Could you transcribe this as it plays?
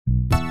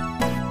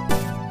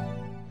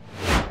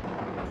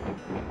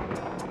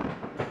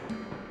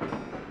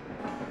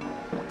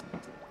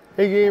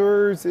Hey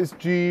gamers, it's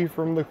G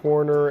from the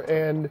corner,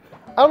 and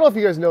I don't know if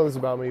you guys know this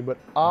about me, but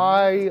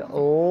I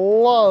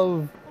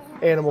love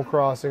Animal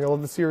Crossing. I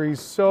love the series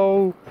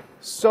so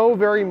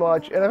very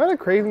much, and I've had a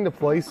craving to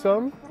play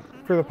some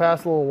for the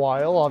past little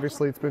while.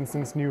 Obviously, it's been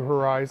since New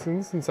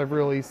Horizons, since I've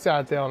really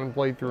sat down and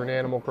played through an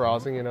Animal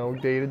Crossing, you know,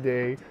 day to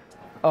day.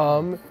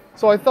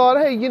 So I thought,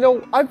 hey, you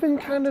know, I've been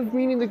kind of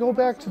meaning to go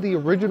back to the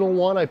original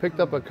one. I picked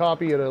up a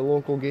copy at a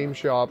local game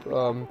shop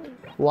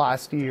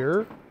last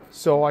year.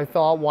 So I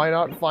thought, why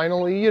not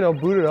finally, you know,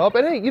 boot it up?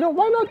 And hey, you know,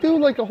 why not do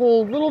like a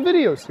whole little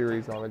video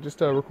series on it? Just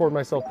to record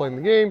myself playing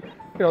the game,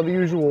 you know, the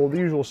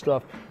usual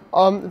stuff.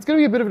 It's going to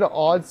be a bit of an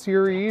odd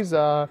series.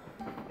 I'm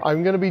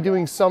going to be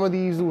doing some of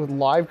these with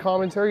live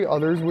commentary,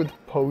 others with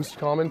post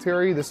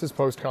commentary. This is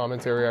post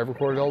commentary. I've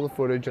recorded all the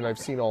footage and I've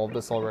seen all of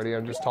this already.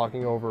 I'm just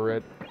talking over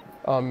it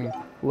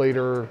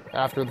later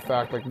after the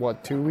fact, like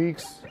what, 2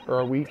 weeks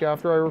or a week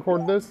after I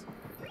record this.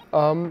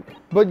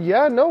 But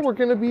yeah, no, we're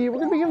gonna be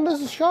giving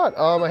this a shot.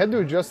 I had to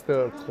adjust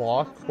the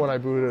clock when I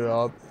booted it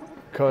up,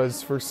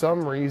 because for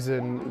some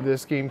reason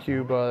this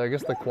GameCube, I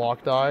guess the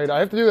clock died. I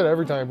have to do that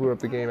every time I boot up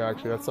the game,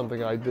 actually. That's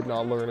something I did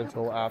not learn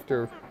until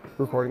after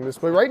recording this.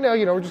 But right now,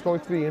 you know, we're just going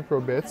through the intro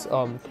bits.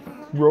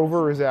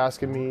 Rover is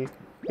asking me,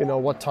 you know,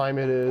 what time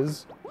it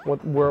is,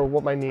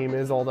 what my name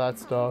is, all that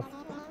stuff.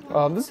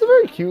 This is a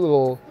very cute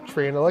little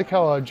train. I like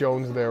how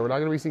Joan's there. We're not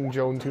going to be seeing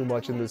Joan too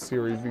much in this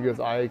series because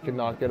I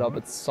cannot get up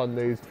at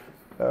Sundays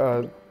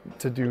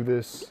to do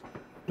this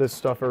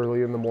stuff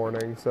early in the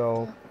morning.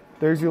 So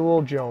there's your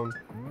little Joan.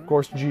 Of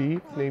course, G.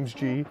 Name's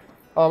G.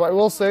 I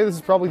will say this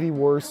is probably the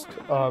worst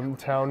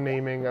town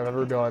naming I've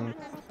ever done,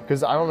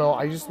 because I don't know,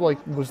 I just like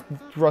was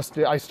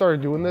rusted. I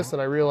started doing this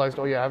and I realized,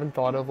 oh yeah, I haven't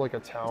thought of like a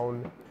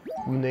town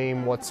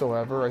name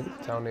whatsoever. I think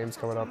the town name's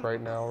coming up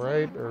right now,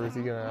 right? Or is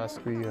he gonna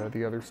ask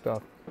the other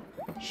stuff?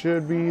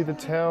 Should be the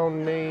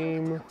town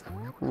name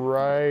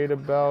right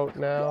about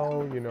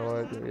now. You know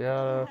what?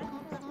 Yeah.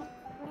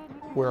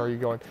 Where are you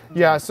going?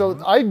 Yeah, so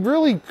I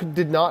really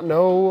did not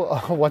know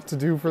what to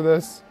do for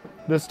this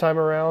time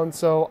around,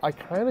 so I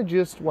kind of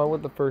just went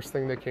with the first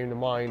thing that came to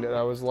mind, and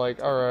I was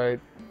like, all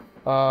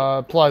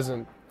right,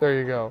 Pleasant. There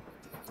you go.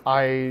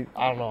 I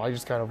don't know. I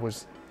just kind of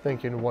was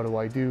thinking, what do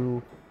I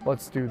do?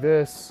 Let's do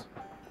this.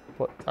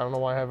 But I don't know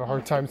why I have a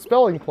hard time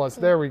spelling plus.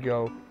 There we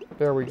go.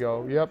 There we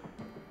go. Yep.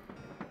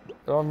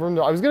 I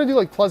was going to do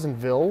like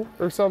Pleasantville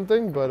or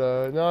something, but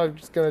no, I'm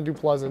just going to do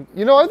Pleasant.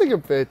 You know, I think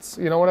it fits.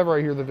 You know, whenever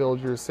I hear the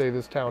villagers say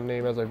this town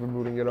name as I've been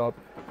booting it up,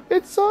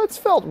 it's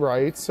felt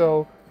right.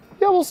 So,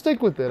 yeah, we'll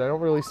stick with it. I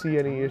don't really see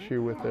any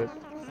issue with it.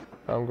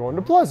 I'm going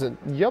to Pleasant.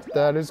 Yep,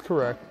 that is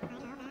correct.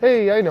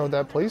 Hey, I know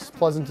that place.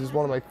 Pleasant is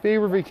one of my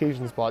favorite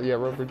vacation spots. Yeah,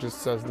 Rover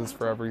just says this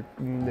for every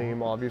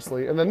name,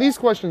 obviously. And then these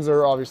questions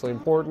are obviously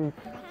important.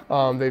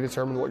 They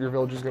determine what your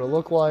village is going to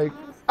look like.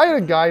 I had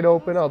a guide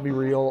open, I'll be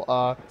real.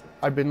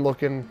 I've been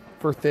looking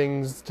for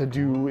things to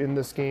do in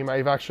this game.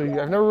 I've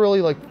never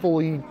really like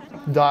fully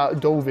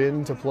dove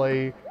in to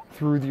play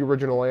through the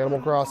original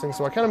Animal Crossing,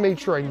 so I kind of made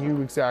sure I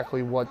knew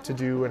exactly what to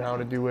do and how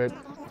to do it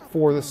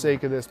for the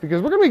sake of this,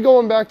 because we're going to be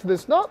going back to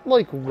this not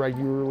like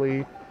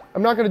regularly.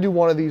 I'm not going to do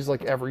one of these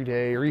like every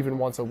day or even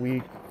once a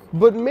week,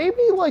 but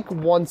maybe like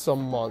once a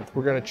month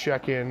we're going to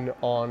check in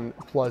on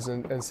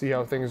Pleasant and see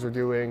how things are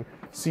doing,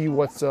 see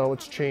what's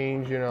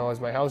changed, you know, has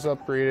my house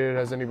upgraded,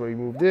 has anybody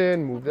moved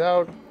in, moved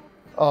out.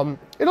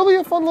 It'll be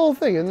a fun little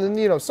thing, and then,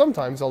 you know,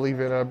 sometimes I'll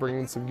even bring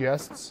in some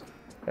guests,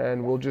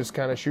 and we'll just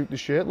kind of shoot the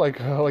shit, like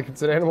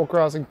it's an Animal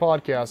Crossing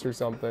podcast or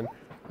something.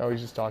 Now he's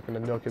just talking to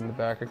Nook in the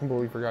back. I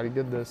completely forgot he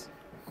did this.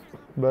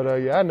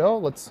 But, yeah, no,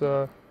 let's,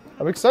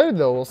 I'm excited,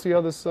 though. We'll see how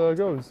this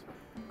goes.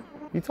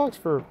 He talks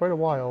for quite a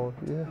while.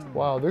 Yeah,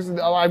 wow.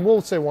 I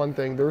will say one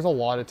thing. There's a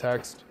lot of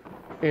text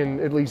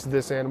in at least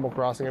this Animal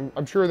Crossing.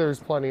 I'm sure there's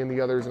plenty in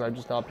the others, and I'm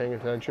just not paying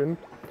attention.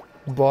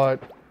 But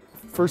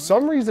for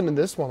some reason in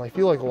this one, I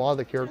feel like a lot of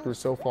the characters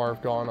so far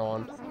have gone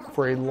on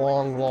for a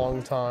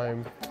long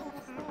time.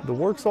 The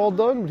work's all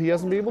done, but he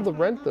hasn't been able to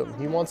rent them.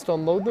 He wants to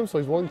unload them, so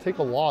he's willing to take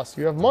a loss.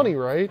 You have money,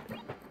 right?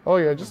 Oh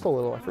yeah, just a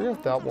little. I forget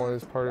if that one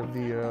is part of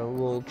the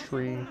little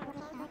tree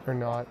or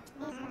not.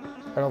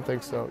 I don't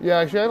think so. Yeah,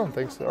 actually, I don't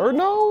think so. Or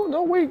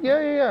no, wait.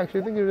 Yeah.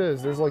 Actually, I think it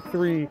is. There's like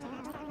 3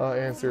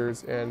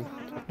 answers, and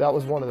that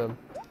was one of them.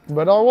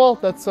 But oh well,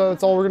 that's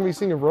all we're gonna be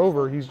seeing of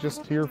Rover. He's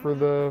just here for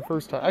the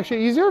first time.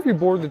 Actually, easier if you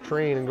board the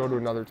train and go to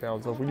another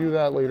town. So if we do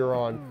that later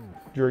on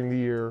during the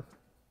year,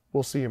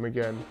 we'll see him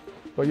again.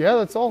 But yeah,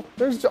 that's all.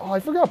 I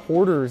forgot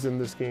porters in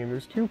this game.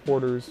 There's 2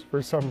 porters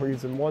for some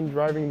reason. One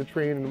driving the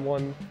train and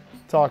one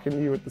talking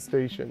to you at the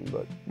station.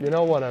 But you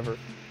know, whatever.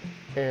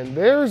 And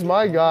there's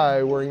my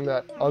guy wearing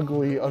that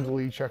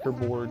ugly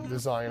checkerboard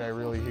design. I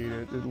really hate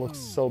it. It looks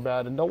so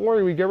bad. And don't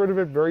worry, we get rid of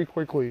it very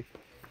quickly.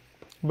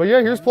 But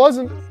yeah, here's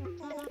Pleasant.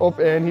 Oh,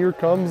 and here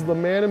comes the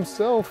man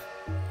himself.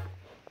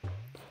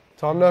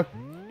 Tom Nook.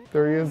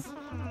 There he is.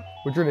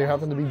 Would your name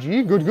happen to be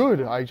G?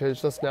 Good. I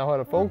just now had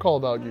a phone call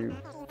about you.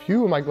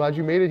 Phew, am I glad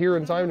you made it here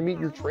in time to meet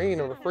your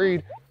train. I'm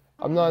afraid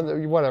I'm not...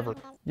 Whatever.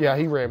 Yeah,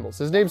 he rambles.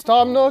 His name's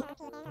Tom Nook.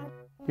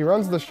 He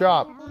runs the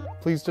shop.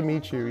 Pleased to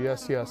meet you.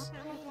 Yes.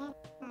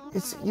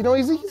 it's, you know,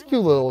 he's a cute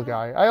little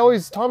guy.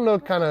 Tom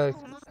Nook kind of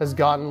has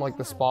gotten like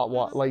the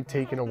spotlight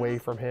taken away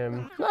from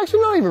him.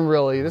 Actually, not even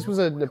really. This was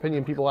an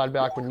opinion people had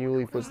back when New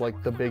Leaf was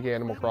like the big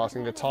Animal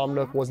Crossing, that Tom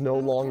Nook was no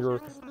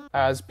longer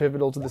as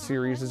pivotal to the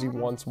series as he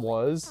once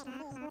was.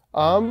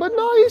 But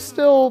no, he's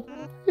still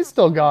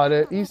got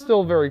it. He's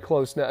still very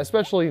close now,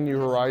 especially in New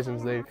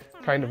Horizons. They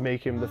kind of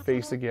make him the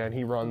face again.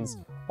 He runs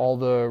all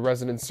the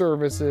resident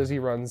services. He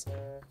runs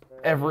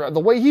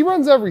he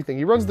runs everything.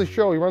 He runs the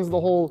show. He runs the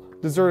whole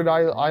deserted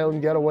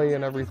island getaway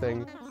and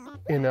everything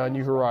in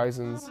New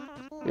Horizons.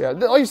 Yeah,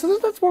 so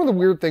that's one of the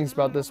weird things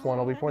about this one.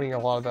 I'll be pointing a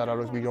lot of that out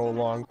as we go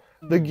along.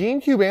 The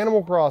GameCube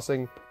Animal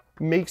Crossing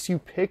makes you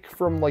pick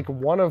from like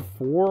one of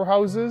 4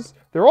 houses.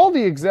 They're all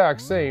the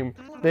exact same.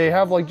 They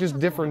have like just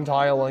different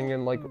tiling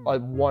and like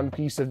one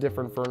piece of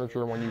different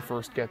furniture when you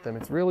first get them.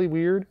 It's really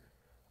weird.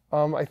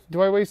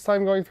 Do I waste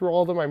time going through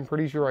all of them? I'm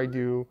pretty sure I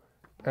do.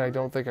 And I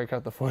don't think I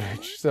cut the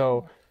footage.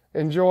 So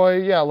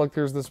enjoy. Yeah, look,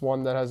 there's this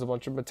one that has a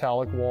bunch of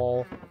metallic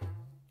wall.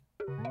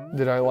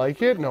 Did I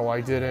like it? No,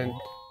 I didn't.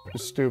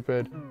 Just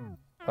stupid.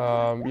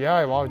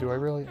 Yeah, wow, do I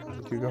really? I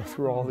need to go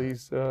through all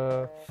these.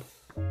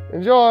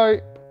 Enjoy!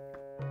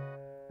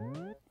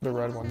 The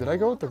red one. Did I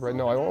go with the red?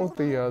 No, I went with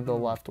the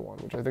left one,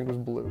 which I think was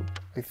blue.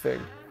 I think.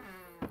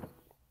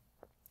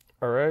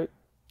 Alright.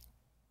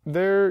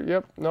 There,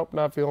 yep, nope,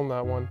 not feeling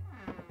that one.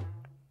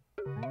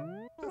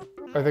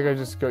 I think I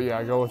just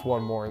go with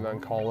one more and then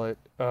call it.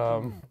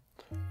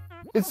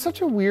 It's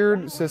such a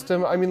weird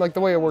system. I mean, like,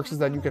 the way it works is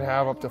that you can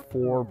have up to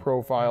 4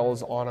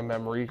 profiles on a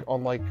memory,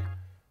 on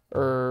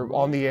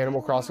the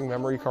Animal Crossing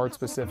memory card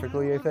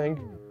specifically, I think.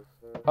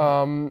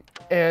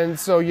 And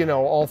so, you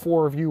know, all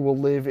 4 of you will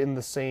live in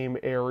the same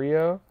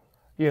area.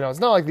 You know, it's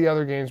not like the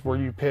other games where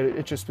you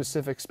pitch a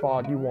specific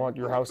spot you want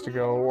your house to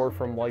go, or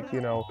from, like,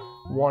 you know,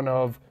 one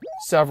of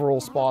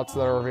several spots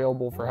that are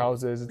available for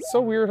houses. It's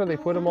so weird how they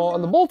put them all,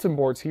 and the bulletin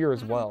board's here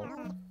as well,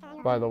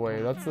 by the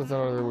way. That's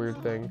another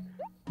weird thing.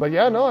 But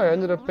yeah, no, I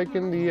ended up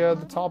picking the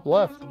top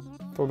left.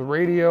 So the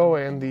radio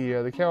and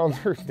the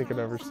calendar, they could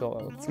never sell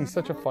out. He's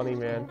such a funny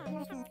man.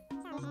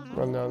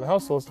 Run down the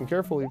house, listen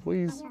carefully,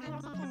 please.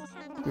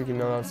 You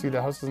can see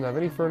the house doesn't have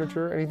any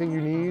furniture. Anything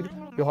you need,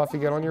 you'll have to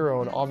get on your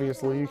own.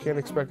 Obviously, you can't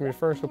expect me to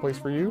furnish the place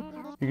for you.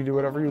 You can do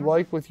whatever you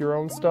like with your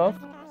own stuff,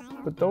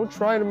 but don't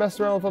try to mess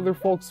around with other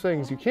folks'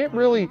 things. You can't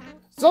really...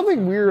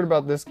 Something weird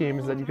about this game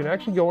is that you can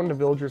actually go into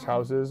villagers'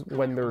 houses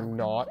when they're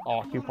not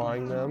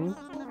occupying them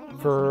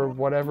for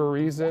whatever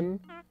reason.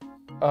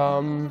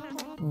 Or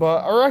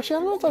actually, I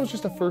don't know if that was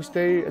just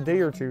a day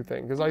or two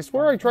thing, because I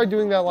swear I tried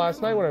doing that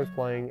last night when I was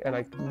playing, and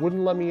I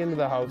wouldn't let me into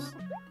the house.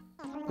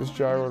 This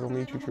gyroid will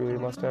meet you truly.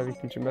 It must have you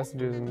teach you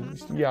messages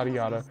and yada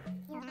yada.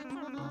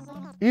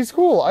 He's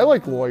cool. I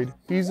like Lloyd.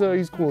 He's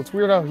cool. It's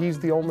weird how he's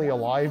the only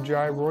alive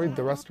gyroid.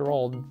 The rest are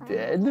all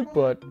dead,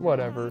 but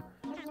whatever.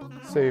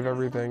 Save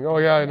everything. Oh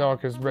yeah, I know,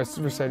 because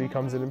Resetti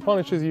comes in and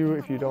punishes you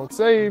if you don't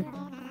save.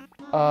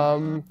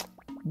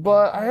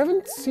 But I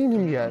haven't seen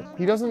him yet.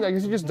 I guess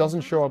he just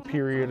doesn't show up,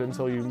 period,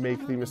 until you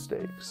make the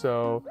mistake.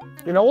 So,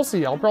 you know, we'll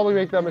see. I'll probably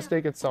make that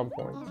mistake at some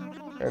point.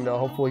 And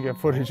hopefully get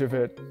footage of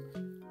it.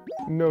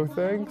 No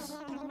thanks.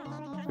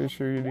 Be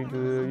sure you need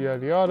to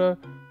yada yada.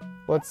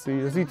 Let's see.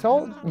 Does he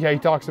tell? Yeah, he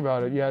talks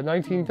about it. Yeah,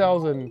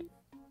 19,000.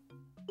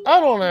 I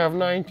don't have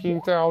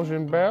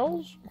 19,000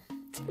 bells.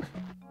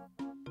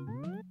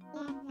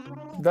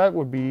 That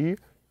would be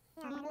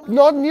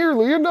not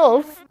nearly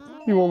enough.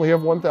 You only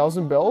have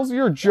 1,000 bells?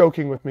 You're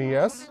joking with me,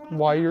 yes?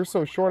 Why, you're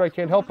so short I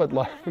can't help but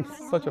laugh. He's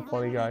such a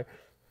funny guy.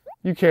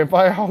 You can't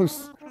buy a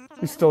house.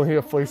 You still need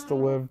a place to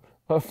live.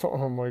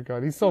 Oh my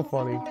god, he's so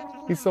funny.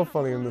 He's so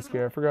funny in this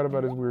game. I forgot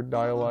about his weird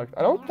dialect.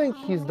 I don't think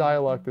his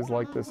dialect is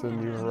like this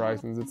in New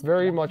Horizons. It's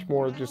very much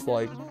more just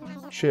like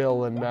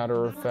chill and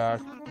matter of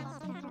fact.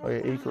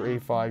 Like Acre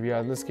A5, yeah,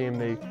 in this game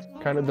they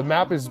the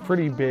map is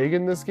pretty big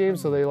in this game,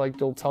 so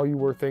they'll tell you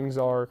where things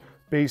are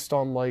based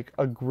on like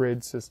a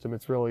grid system.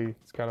 It's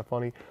kind of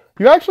funny.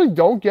 You actually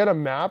don't get a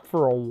map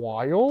for a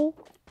while,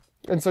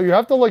 and so you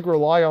have to like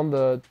rely on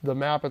the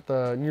map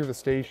near the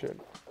station.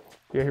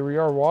 Yeah, here we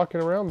are walking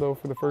around though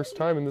for the first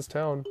time in this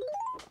town.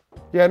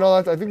 Yeah, no,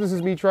 I think this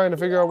is me trying to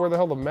figure out where the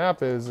hell the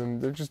map is,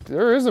 and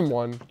there isn't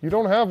one. You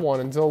don't have one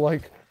until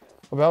like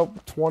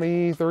about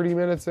 20-30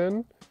 minutes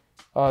in.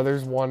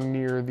 There's one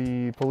near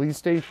the police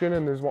station,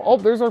 and there's one... Oh,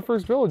 there's our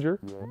first villager.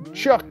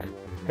 Chuck!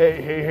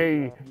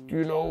 Hey, do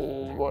you know...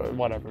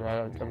 Whatever,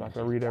 I'm not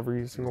going to read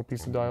every single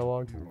piece of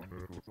dialogue.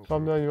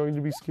 Calm down, you don't need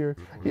to be scared.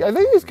 Yeah, I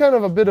think he's kind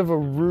of a bit of a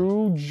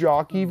rude,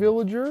 jockey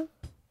villager.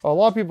 A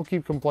lot of people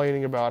keep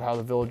complaining about how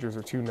the villagers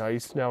are too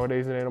nice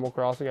nowadays in Animal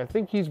Crossing. I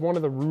think he's one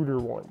of the ruder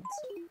ones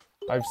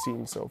I've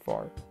seen so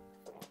far.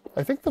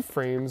 I think the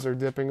frames are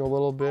dipping a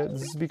little bit.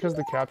 This is because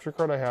the capture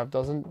card I have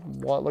doesn't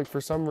want, like, for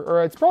some...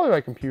 Or it's probably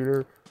my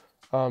computer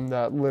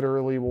that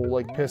literally will,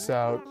 like, piss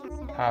out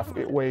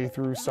halfway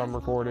through some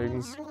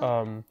recordings.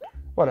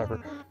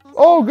 Whatever.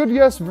 Oh, good,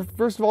 yes.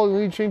 First of all, you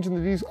need changing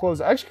the D's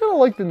clothes. I actually kind of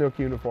like the Nook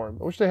uniform.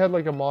 I wish they had,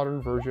 like, a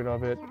modern version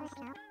of it.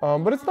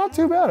 But it's not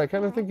too bad. I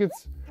kind of think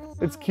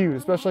it's cute,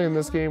 especially in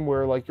this game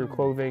where, like, your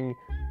clothing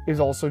is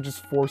also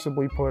just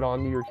forcibly put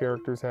onto your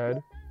character's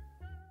head.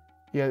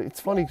 Yeah, it's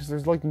funny because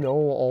there's like no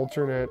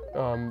alternate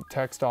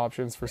text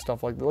options for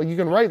stuff like that. Like you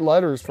can write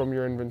letters from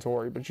your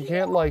inventory, but you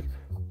can't like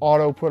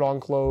auto put on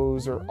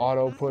clothes or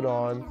auto put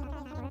on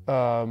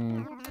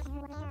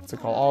what's it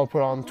called? Auto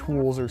put on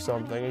tools or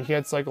something. You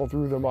can't cycle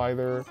through them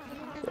either.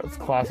 It's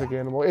classic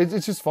Animal.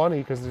 It's just funny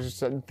because there's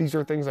just, these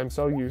are things I'm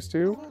so used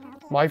to.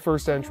 My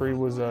first entry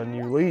was a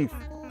New Leaf,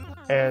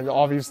 and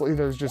obviously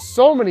there's just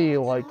so many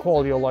like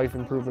quality of life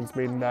improvements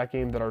made in that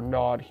game that are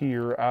not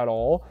here at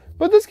all.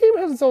 But this game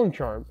has its own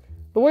charm.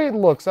 The way it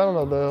looks, I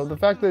don't know, the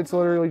fact that it's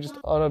literally just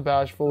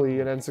unabashedly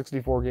an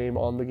N64 game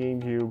on the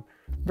Gamecube.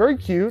 Very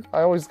cute.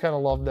 I always kind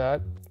of loved that.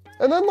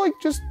 And then like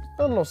just,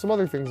 I don't know, some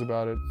other things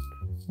about it.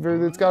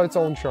 It's got its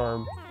own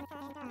charm.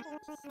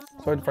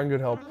 So I had to find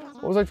good help.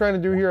 What was I trying to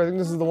do here? I think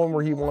this is the one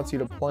where he wants you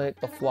to plant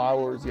the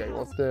flowers. Yeah, he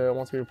wants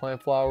me to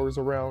plant flowers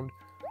around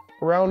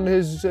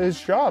his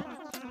shop.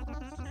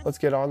 Let's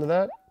get on to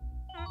that.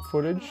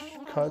 Footage,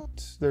 cut.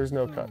 There's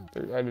no cut.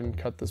 I didn't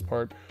cut this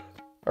part.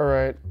 All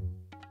right.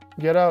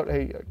 Get out.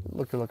 Hey,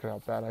 look at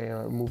how bad I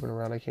am moving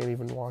around. I can't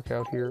even walk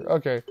out here.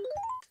 Okay.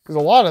 There's a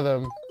lot of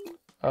them.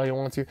 Oh, you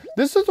want to.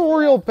 This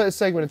tutorial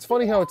segment, it's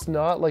funny how it's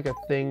not like a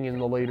thing in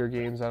the later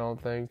games, I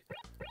don't think.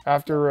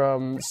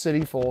 After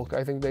City Folk,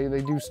 I think they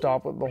do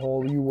stop with the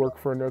whole you work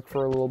for a Nook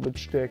for a little bit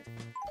shtick.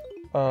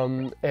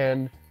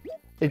 And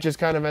it just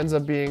kind of ends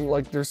up being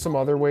like there's some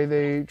other way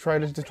they try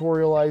to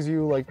tutorialize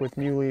you. Like with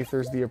New Leaf,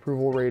 there's the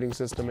approval rating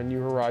system, and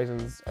New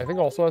Horizons, I think,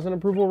 also has an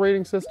approval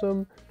rating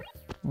system.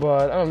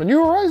 But I don't know,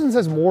 New Horizons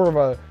has more of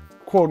a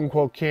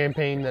quote-unquote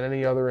campaign than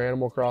any other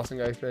Animal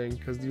Crossing, I think,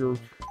 because you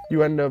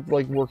end up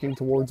like working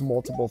towards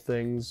multiple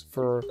things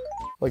for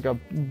like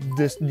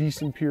this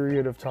decent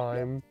period of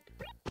time.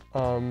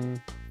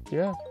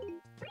 Yeah.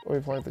 Let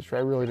me plant the tree.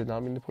 I really did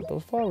not mean to put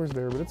those flowers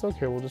there, but it's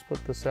okay. We'll just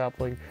put the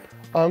sapling.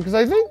 Because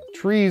I think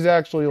trees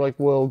actually like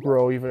will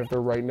grow even if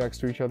they're right next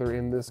to each other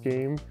in this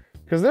game.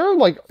 Because they're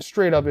like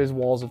straight up is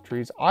walls of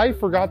trees. I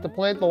forgot to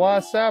plant the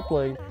last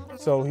sapling,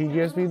 so he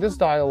gives me this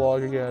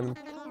dialogue again.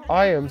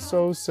 I am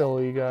so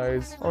silly,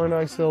 guys. Aren't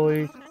I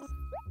silly?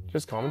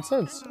 Just common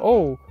sense.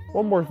 Oh,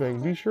 one more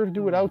thing. Be sure to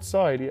do it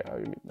outside. Yeah, I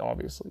mean,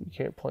 obviously you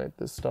can't plant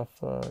this stuff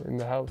in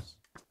the house.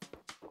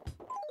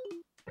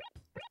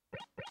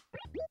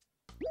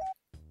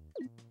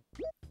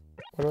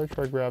 Why don't I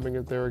try grabbing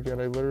it there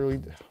again? I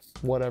literally...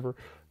 Whatever.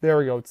 There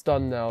we go. It's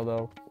done now,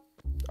 though.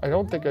 I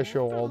don't think I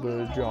show all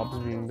the jobs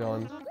being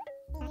done.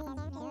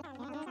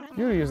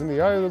 Beauty is in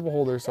the eye of the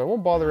beholder, so I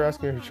won't bother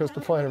asking if you chose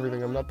to plant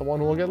everything. I'm not the one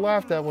who will get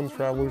laughed at when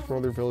travelers from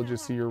other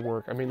villages see your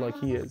work. I mean, like,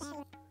 he is.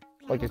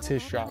 Like, it's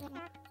his shop.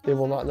 They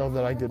will not know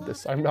that I did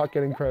this. I'm not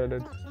getting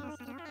credited.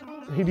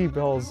 80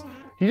 bells.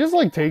 He just,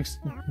 like, takes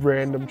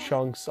random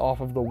chunks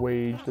off of the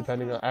wage,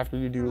 depending on after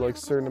you do, like,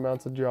 certain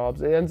amounts of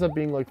jobs. It ends up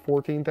being, like,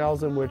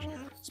 14,000, which,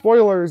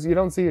 spoilers, you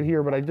don't see it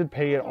here, but I did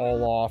pay it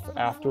all off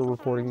after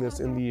recording this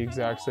in the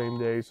exact same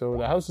day. So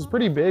the house is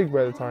pretty big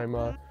by the time,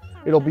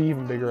 it'll be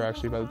even bigger,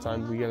 actually, by the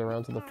time we get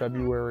around to the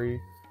February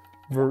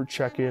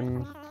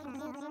check-in.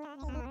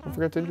 Don't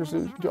forget to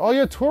introduce... Oh,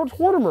 yeah,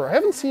 Tortimer. I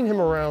haven't seen him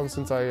around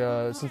since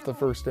since the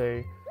first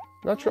day.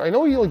 Not sure. I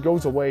know he like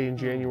goes away in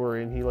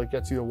January and he like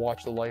gets you to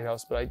watch the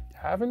lighthouse, but I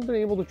haven't been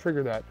able to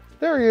trigger that.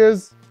 There he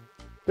is.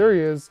 There he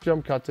is.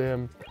 Jump cut to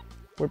him.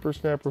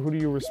 Whippersnapper, who do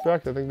you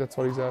respect? I think that's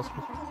what he's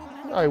asking.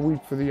 I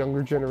weep for the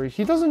younger generation.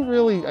 He doesn't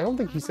really... I don't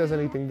think he says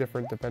anything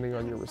different depending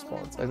on your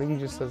response. I think he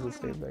just says the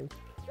same thing.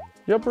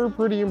 Yep, a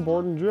pretty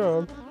important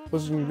job.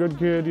 Listen, good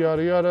kid,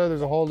 yada yada.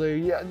 There's a holiday.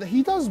 Yeah,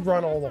 he does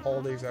run all the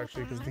holidays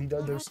actually, because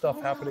there's stuff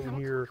happening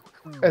here,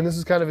 and this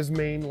is kind of his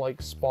main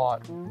like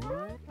spot.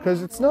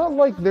 Because it's not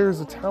like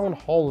there's a town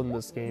hall in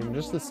this game,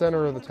 just the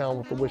center of the town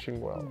with the wishing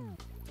well.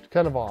 It's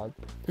kind of odd.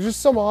 There's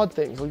just some odd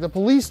things. Like the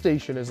police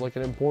station is like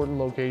an important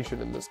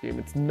location in this game.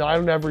 It's not.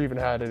 I've never even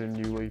had it in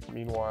New Leaf.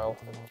 Meanwhile,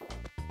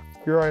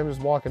 here I am just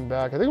walking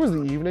back. I think it was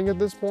the evening at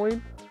this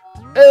point.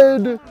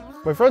 Ed.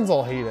 My friends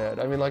all hate Ed.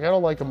 I mean, like, I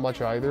don't like him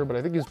much either, but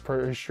I think his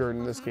shirt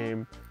in this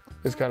game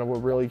is kind of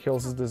what really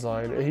kills his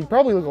design. He'd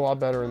probably look a lot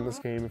better in this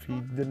game if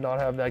he did not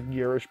have that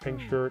garish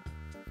pink shirt.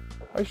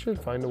 I should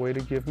find a way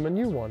to give him a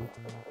new one.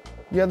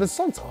 Yeah, the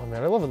sun's... Oh,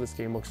 man, I love how this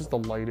game looks. Just the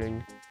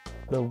lighting.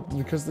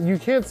 Because you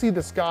can't see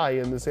the sky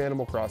in this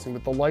Animal Crossing,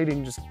 but the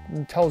lighting just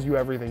tells you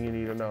everything you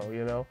need to know,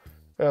 you know?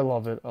 I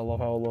love it. I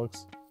love how it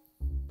looks.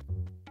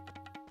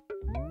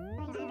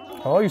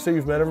 Oh, you say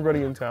you've met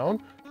everybody in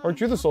town? Aren't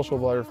you the social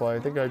butterfly? I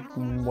think I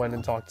went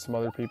and talked to some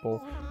other people.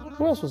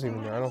 Who else was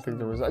even there? I don't think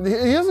there was...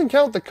 He doesn't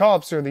count the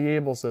cops or the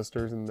Able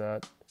sisters in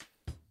that.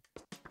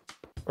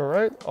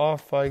 Alright,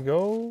 off I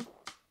go.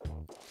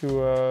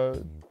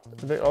 To,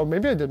 oh,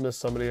 maybe I did miss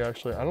somebody,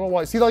 actually. I don't know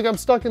why. See, like, I'm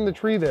stuck in the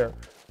tree there.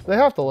 They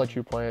have to let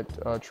you plant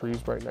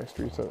trees right next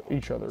to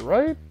each other,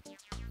 right?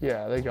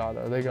 Yeah, they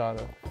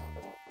gotta.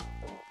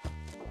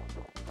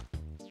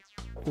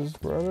 Just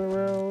run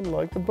around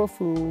like a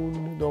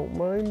buffoon. Don't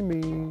mind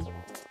me.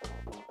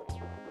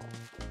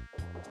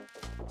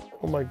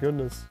 Oh my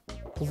goodness.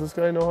 Does this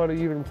guy know how to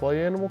even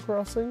play Animal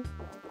Crossing?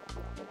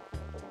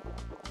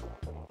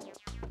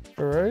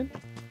 Alright.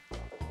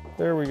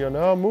 There we go.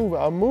 Now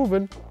I'm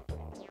moving.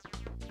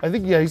 I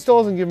think, yeah, he still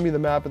hasn't given me the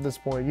map at this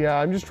point. Yeah,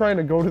 I'm just trying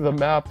to go to the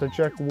map to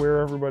check where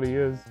everybody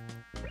is.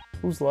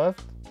 Who's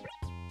left?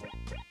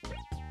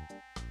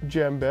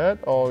 Jambette.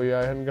 Oh, yeah,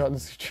 I hadn't gotten to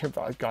see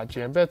Jambette. God,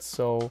 Jambette's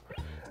so...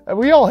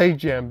 We all hate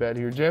Jambette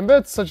here.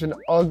 Jambette's such an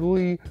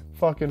ugly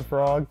fucking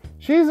frog.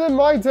 She's in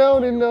my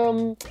town in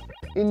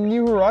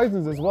New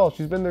Horizons as well.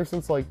 She's been there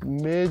since, like,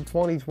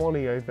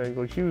 mid-2020, I think.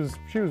 Like, she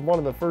was one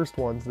of the first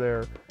ones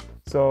there.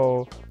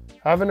 So...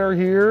 having her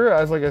here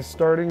as like a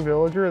starting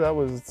villager, that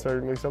was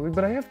certainly something.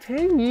 But I have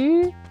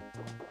Tangy.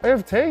 I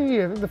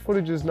think the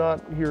footage is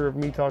not here of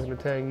me talking to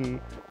Tangy,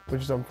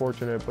 which is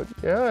unfortunate. But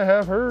yeah, I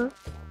have her.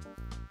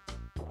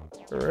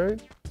 All right.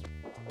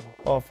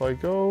 Off I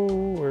go.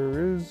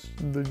 Where is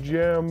the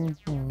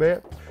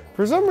Jambette?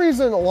 For some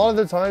reason, a lot of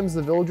the times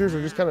the villagers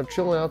are just kind of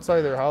chilling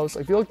outside their house.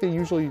 I feel like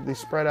they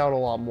spread out a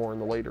lot more in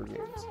the later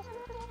games.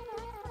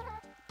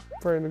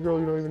 Fighting the girl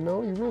you don't even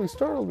know? You really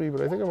startled me,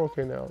 but I think I'm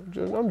okay now.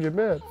 I'm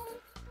Jambette.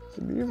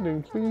 In the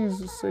evening,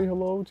 please say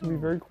hello to me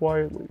very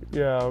quietly.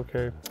 Yeah,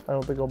 okay. I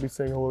don't think I'll be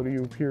saying hello to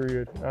you,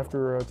 period,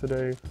 after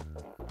today.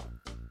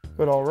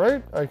 But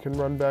alright, I can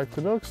run back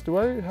to Nooks. Do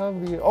I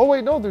have the... oh,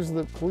 wait, no, there's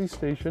the police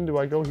station. Do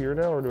I go here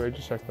now, or do I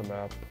just check the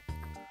map?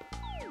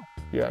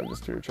 Yeah, I'm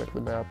just here to check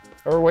the map.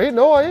 Or wait,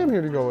 no, I am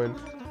here to go in.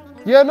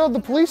 Yeah, no, the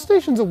police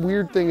station's a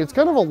weird thing. It's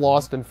kind of a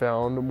lost and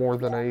found more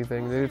than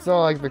anything. It's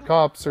not like the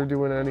cops are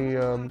doing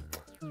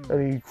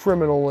any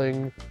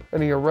criminaling,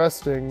 any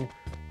arresting.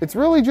 It's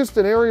really just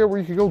an area where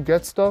you can go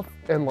get stuff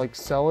and, like,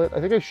 sell it.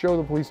 I think I show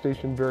the police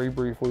station very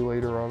briefly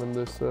later on in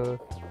this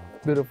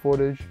bit of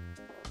footage.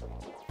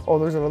 Oh,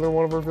 there's another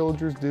one of our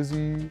villagers,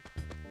 Dizzy.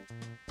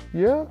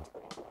 Yeah.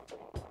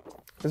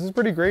 This is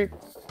pretty great.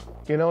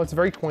 You know, it's a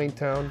very quaint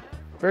town.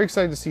 Very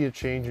excited to see it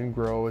change and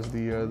grow as the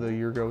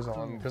year goes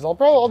on. Because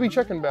I'll be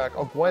checking back.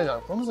 Oh, Gwen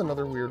was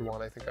another weird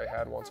one I think I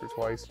had once or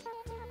twice.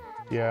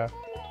 Yeah.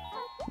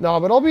 No,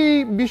 but I'll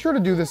be sure to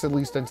do this at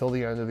least until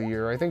the end of the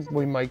year. I think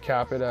we might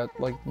cap it at,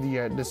 like,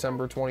 the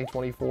December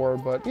 2024,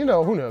 but, you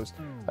know, who knows.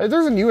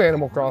 There's a new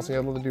Animal Crossing.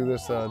 I'd love to do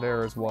this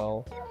there as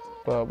well,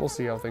 but we'll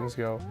see how things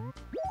go.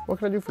 What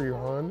can I do for you,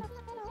 hon?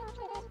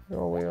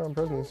 Oh, yeah, I'm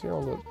present to see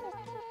all the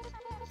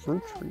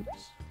fruit trees.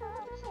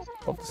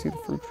 Love to see the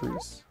fruit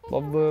trees.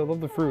 Love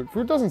the fruit.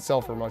 Fruit doesn't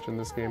sell for much in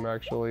this game,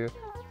 actually.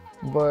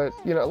 But,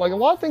 you know, like, a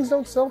lot of things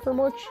don't sell for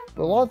much,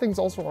 but a lot of things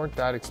also aren't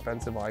that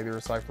expensive either,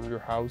 aside from your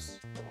house.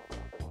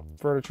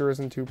 Furniture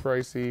isn't too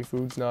pricey,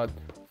 food's not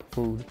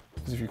food,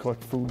 because if you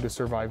collect food to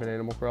survive in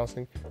Animal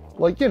Crossing.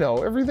 Like, you know,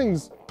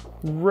 everything's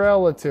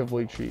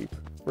relatively cheap,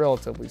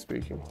 relatively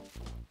speaking.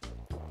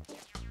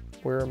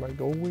 Where am I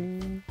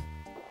going?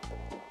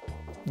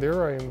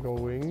 There I am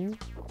going.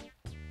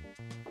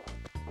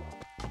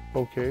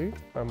 Okay,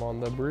 I'm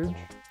on the bridge.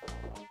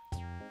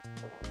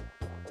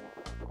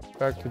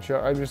 Back to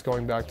I'm just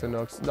going back to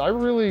Nooks. I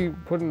really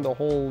put in the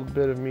whole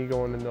bit of me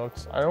going to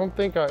Nooks. I don't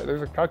think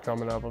there's a cut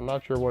coming up. I'm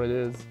not sure what it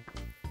is.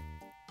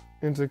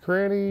 Into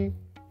Cranny.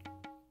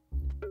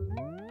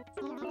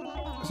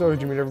 So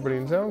did you meet everybody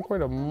in town?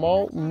 Quite a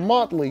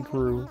motley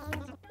crew.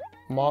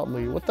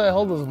 Motley. What the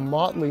hell does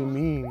motley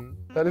mean?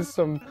 That is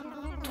some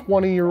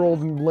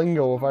 20-year-old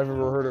lingo if I've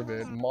ever heard of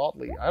it.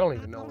 Motley. I don't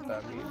even know what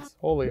that means.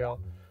 Holy hell.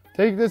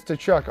 Take this to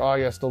Chuck. Oh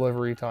yes,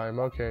 delivery time.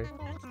 Okay.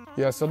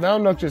 Yeah, so now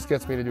Nook just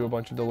gets me to do a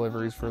bunch of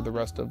deliveries for the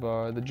rest of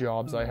the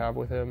jobs I have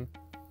with him.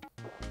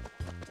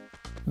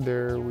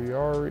 There we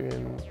are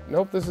in...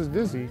 Nope, this is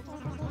Dizzy.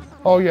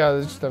 Oh yeah,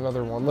 there's just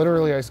another one.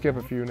 Literally, I skip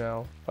a few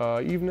now.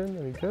 Evening,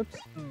 any tips?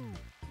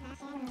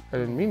 I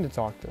didn't mean to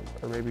talk to him.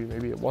 Or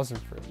maybe it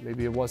wasn't for him.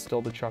 Maybe it was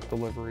still the Chuck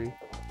delivery.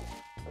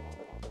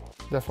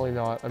 Definitely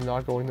not. I'm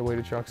not going the way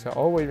to Chuck's house.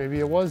 Oh wait, maybe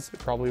it was. It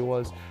probably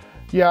was.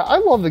 Yeah, I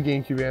love the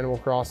Gamecube Animal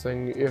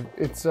Crossing.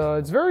 It's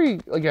very,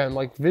 again,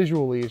 like,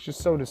 visually, it's just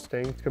so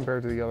distinct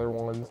compared to the other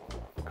ones.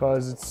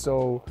 Because it's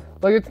so,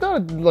 like, it's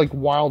not a, like,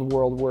 Wild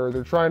World where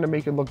they're trying to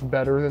make it look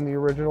better than the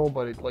original,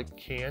 but it, like,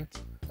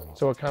 can't.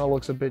 So it kind of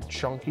looks a bit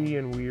chunky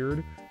and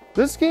weird.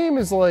 This game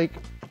is, like,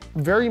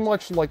 very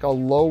much like a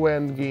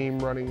low-end game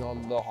running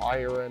on the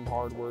higher-end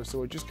hardware.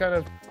 So it just kind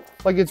of,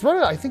 like, it's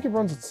running, I think it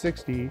runs at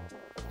 60.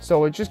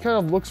 So it just kind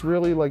of looks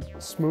really, like,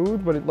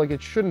 smooth, but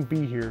it shouldn't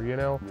be here, you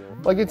know?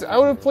 Like, it's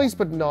out of place,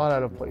 but not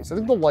out of place. I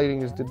think the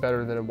lighting is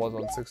better than it was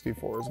on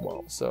 64 as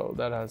well, so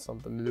that has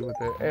something to do with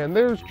it. And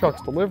there's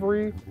Chuck's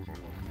delivery.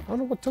 I don't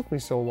know what took me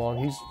so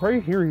long. He's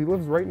right here. He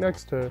lives right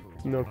next to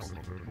Nooks.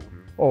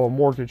 Oh, a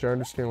mortgage. I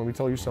understand. Let me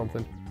tell you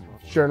something.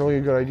 It's generally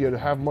a good idea to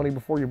have money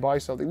before you buy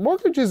something.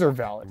 Mortgages are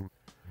valid.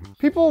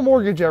 People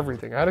mortgage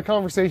everything. I had a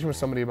conversation with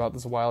somebody about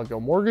this a while ago.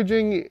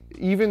 Mortgaging,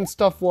 even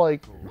stuff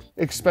like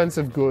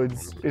expensive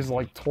goods, is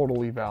like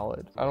totally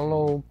valid. I don't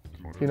know,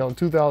 you know, in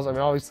 2000,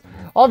 I mean,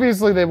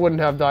 obviously they wouldn't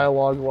have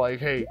dialogue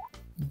like, hey,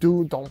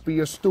 dude, don't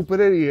be a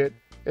stupid idiot,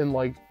 in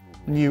like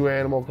new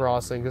Animal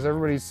Crossing, because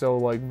everybody's so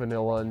like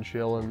vanilla and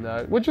chill and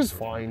that, which is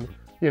fine.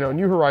 You know,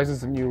 New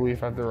Horizons and New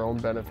Leaf have their own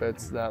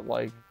benefits that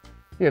like,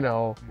 you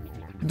know,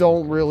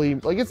 don't really,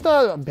 like, it's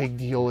not a big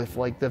deal if,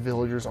 like, the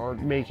villagers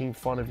aren't making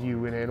fun of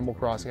you in Animal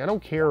Crossing. I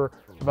don't care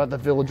about the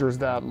villagers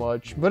that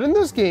much. But in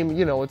this game,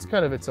 you know, it's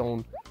kind of its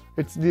own,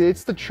 it's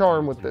the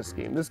charm with this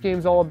game. This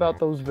game's all about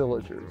those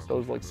villagers,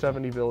 those, like,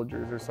 70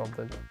 villagers or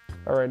something.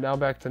 All right, now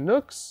back to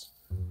Nooks.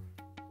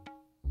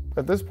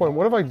 At this point,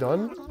 what have I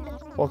done?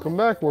 Welcome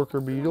back, worker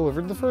bee. You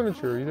delivered the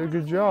furniture. You did a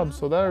good job,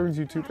 so that earns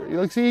you 2.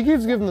 Like, see, he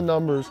keeps giving the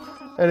numbers,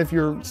 and if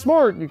you're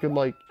smart, you could,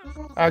 like,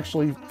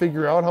 actually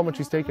figure out how much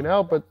he's taken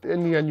out, but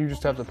in the end, you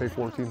just have to pay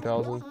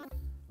 14,000.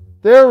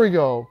 There we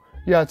go.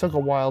 Yeah, it took a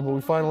while, but we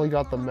finally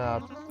got the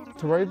map.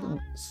 To write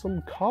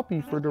some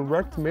copy for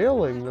direct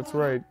mailing. That's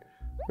right.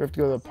 We have to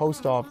go to the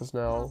post office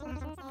now.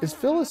 Is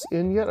Phyllis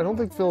in yet? I don't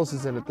think Phyllis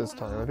is in at this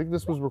time. I think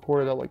this was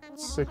recorded at, like,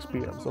 6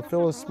 p.m., so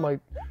Phyllis might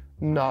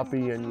not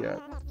be in yet.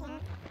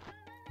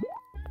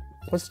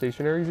 What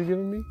stationery is he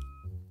giving me?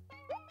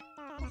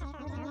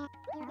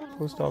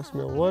 Post office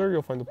mail letter.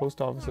 You'll find the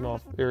post office in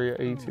off area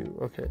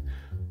A2. Okay.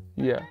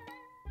 Yeah.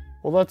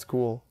 Well, that's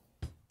cool.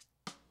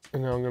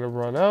 And now I'm going to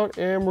run out,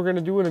 and we're going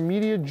to do an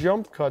immediate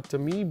jump cut to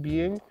me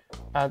being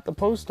at the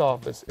post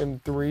office in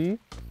 3,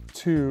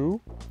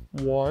 2,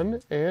 1,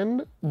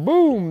 and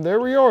boom! There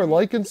we are.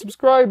 Like and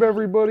subscribe,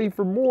 everybody,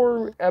 for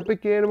more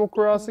epic Animal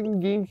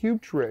Crossing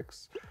Gamecube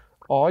tricks.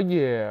 Aw,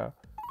 yeah.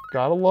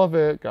 Gotta love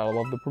it. Gotta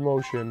love the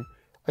promotion.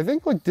 I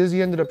think, like,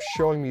 Dizzy ended up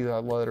showing me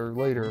that letter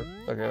later.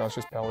 Okay, that's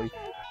just Pelly.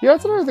 Yeah,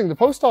 that's another thing. The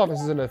post office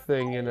isn't a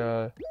thing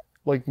in,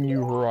 like,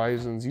 New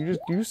Horizons. Do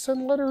you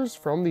send letters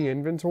from the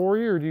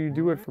inventory, or do you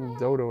do it from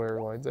Dodo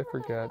Airlines? I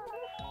forget.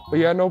 But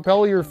yeah, no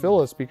Pelly or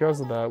Phyllis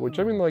because of that, which,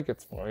 I mean, like,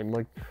 it's fine.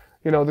 Like,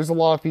 you know, there's a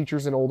lot of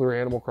features in older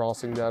Animal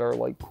Crossing that are,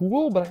 like,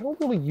 cool, but I don't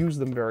really use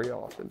them very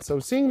often. So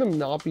seeing them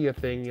not be a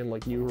thing in,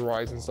 like, New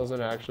Horizons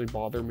doesn't actually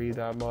bother me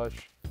that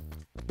much.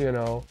 You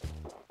know.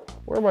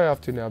 Where am I off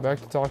to now? Back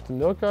to talk to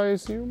Nook, I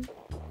assume?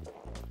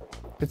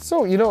 It's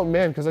so, you know,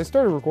 man, because I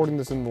started recording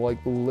this in, like,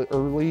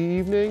 early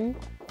evening,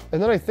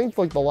 and then I think,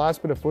 like, the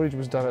last bit of footage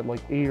was done at,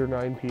 like, 8 or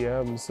 9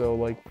 p.m., so,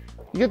 like,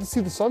 you get to see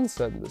the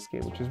sunset in this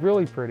game, which is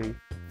really pretty.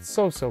 It's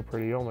so, so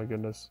pretty. Oh, my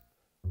goodness.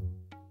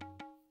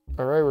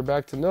 Alright, we're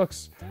back to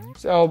Nooks.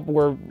 So,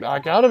 we're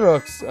back out of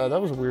Nooks. That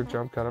was a weird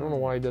jump cut. I don't know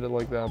why I did it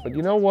like that, but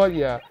you know what?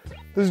 Yeah,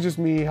 this is just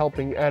me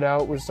helping Ed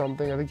out with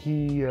something. I think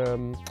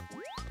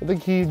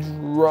he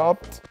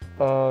dropped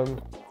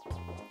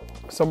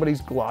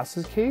somebody's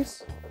glasses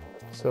case,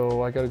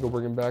 so I gotta go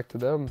bring him back to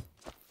them.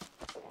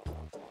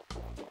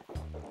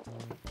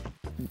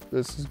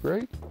 This is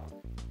great.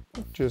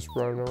 Just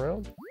running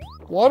around.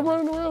 A lot of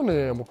running around in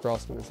Animal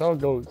Crossing. That's how it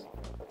goes,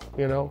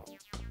 you know?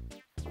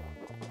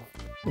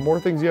 The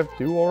more things you have to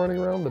do while running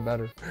around, the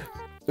better.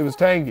 It was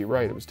Tangy,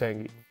 right, it was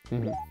Tangy.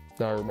 Now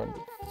I remember.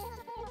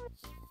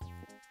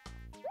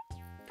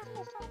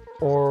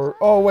 Or,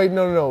 oh wait,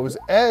 no, it was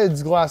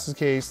Ed's glasses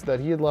case that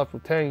he had left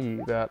with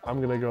Tangy that I'm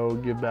gonna go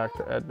give back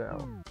to Ed now.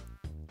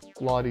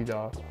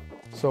 La-di-da.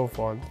 So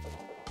fun.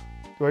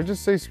 Do I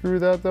just say screw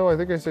that though? I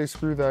think I say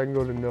screw that and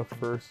go to Nook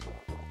first.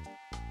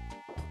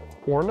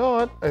 Or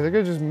not. I think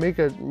I just make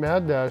a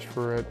mad dash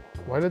for it.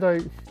 Why did I?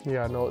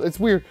 Yeah, no, it's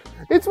weird.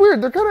 It's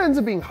weird. There kind of ends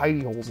up being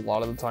hidey holes a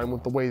lot of the time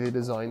with the way they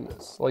design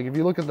this. Like, if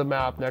you look at the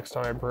map next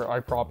time I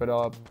prop it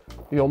up,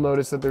 you'll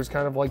notice that there's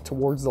kind of like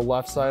towards the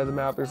left side of the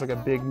map, there's like a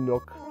big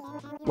nook,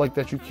 like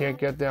that you can't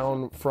get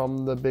down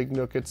from the big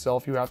nook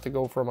itself. You have to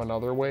go from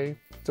another way.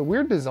 It's a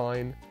weird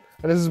design.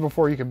 And this is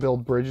before you can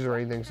build bridges or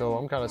anything, so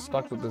I'm kind of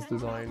stuck with this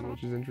design,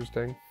 which is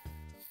interesting.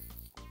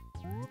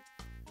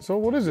 So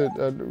what is it?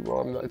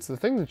 Well, it's the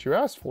thing that you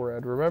asked for,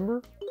 Ed,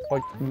 remember?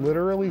 Like,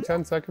 literally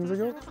 10 seconds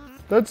ago?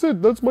 That's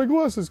it, that's my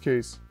glasses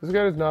case. This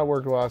guy does not wear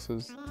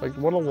glasses. Like,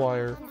 what a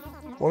liar.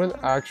 What an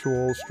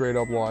actual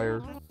straight-up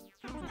liar.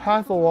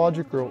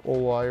 Pathological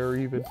liar,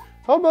 even.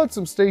 How about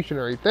some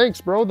stationery?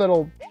 Thanks, bro.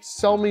 That'll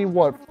sell me,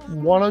 what,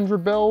 100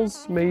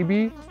 bells?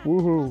 Maybe?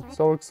 Woohoo.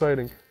 So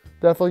exciting.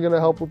 Definitely gonna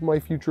help with my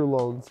future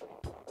loans.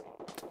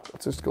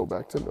 Let's just go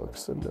back to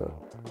Nooks and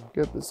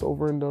get this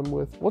over and done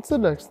with. What's the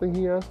next thing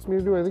he asks me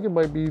to do? I think it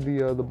might be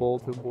the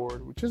bulletin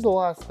board, which is the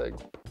last thing.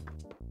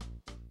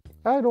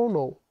 I don't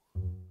know.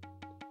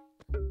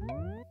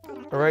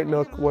 Alright,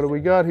 Nook, what do we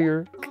got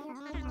here?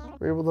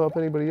 Are you able to help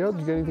anybody out? Did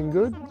you get anything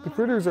good? The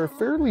critters are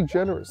fairly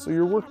generous, so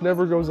your work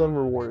never goes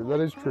unrewarded. That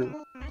is true.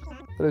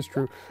 That is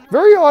true.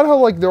 Very odd how,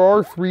 like, there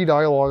are 3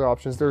 dialogue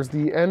options. There's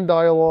the end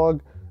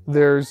dialogue,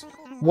 there's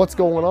what's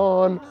going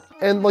on,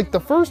 and, like, the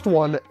first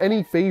one,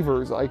 any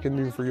favors I can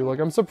do for you. Like,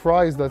 I'm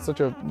surprised that's such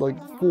a, like,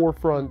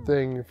 forefront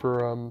thing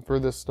for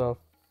this stuff.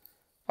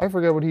 I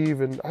forget what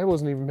I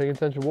wasn't even paying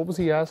attention. What was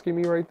he asking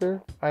me right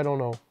there? I don't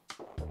know.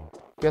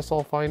 Guess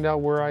I'll find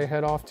out where I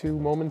head off to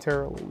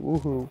momentarily.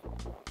 Woohoo.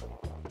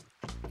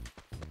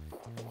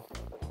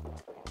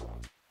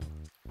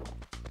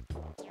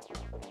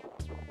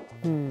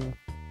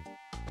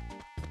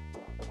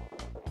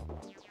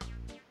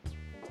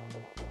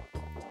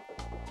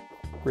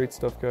 Great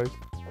stuff, guys.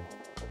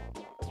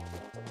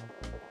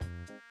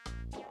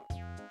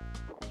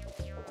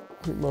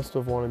 It must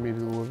have wanted me to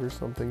deliver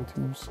something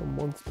to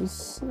someone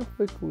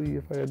specifically,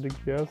 if I had to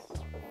guess.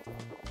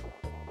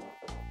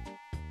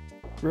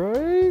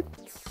 right?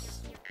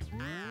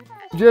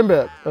 Jam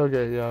bet.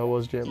 Okay, yeah, it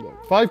was jam bet.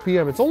 5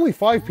 p.m. It's only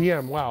 5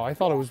 p.m. Wow, I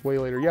thought it was way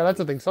later. Yeah, that's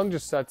the thing. Sun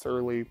just sets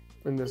early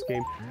in this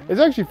game. It's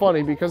actually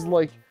funny because,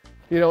 like,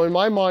 you know, in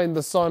my mind,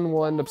 the sun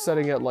will end up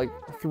setting at, like,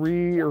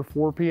 3 or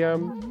 4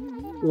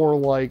 p.m. or,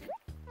 like,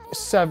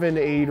 7,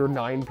 8, or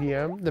 9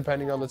 p.m.,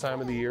 depending on the time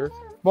of the year.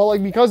 But,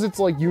 like, because it's,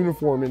 like,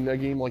 uniform in a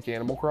game like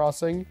Animal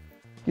Crossing,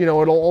 you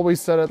know, it'll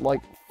always set at, like,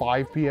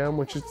 5 p.m.,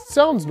 which it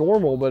sounds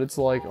normal, but it's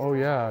like, oh,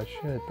 yeah,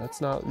 shit, that's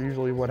not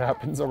usually what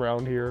happens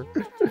around here.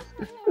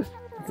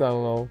 I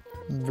don't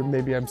know.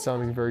 Maybe I'm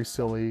sounding very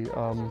silly,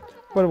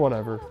 but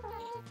whatever.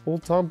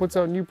 Old Tom puts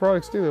out new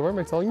products daily. Why am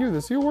I telling you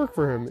this? You work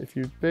for him. If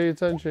you pay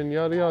attention,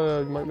 yada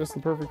yada, you might miss the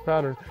perfect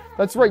pattern.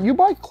 That's right, you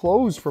buy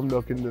clothes from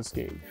Nook in this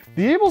game.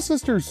 The Able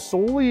Sisters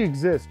solely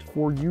exist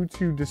for you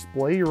to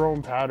display your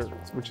own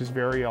patterns, which is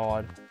very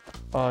odd.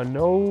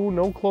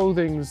 No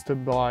clothings to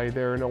buy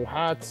there, no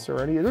hats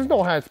or any, there's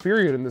no hats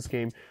period in this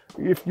game.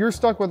 If you're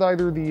stuck with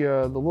either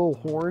the little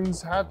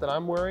horns hat that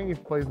I'm wearing, if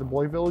you play the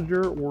boy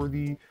villager, or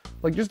the,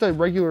 like, just a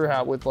regular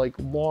hat with, like,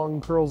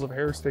 long curls of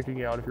hair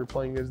sticking out if you're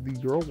playing as the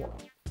girl one.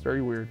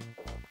 Very weird.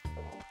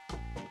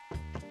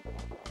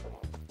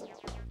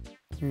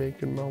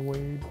 Making my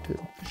way to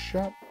the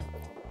shop.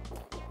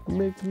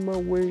 Making my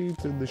way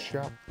to the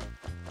shop.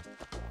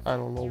 I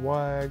don't know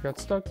why I got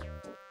stuck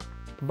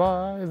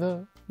by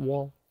the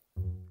wall.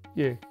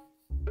 Yeah.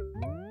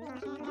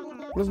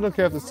 What does Nook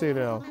have to say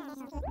now?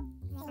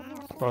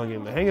 Probably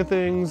getting the hang of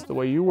things, the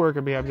way you work,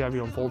 I'd be happy to have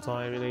you on full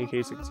time. In any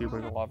case, I can see you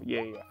putting a lot of,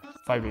 yeah.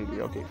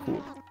 580, okay,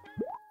 cool.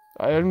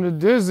 I am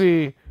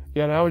dizzy.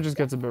 Yeah, now it just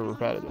gets a bit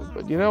repetitive,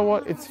 but you know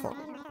what? It's fine.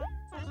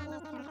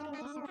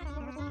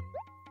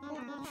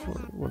 Sure,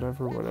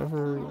 whatever.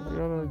 You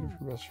gotta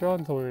give your best shot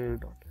until you're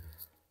done.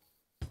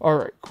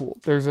 Alright, cool.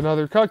 There's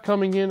another cut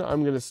coming in.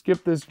 I'm gonna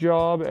skip this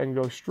job and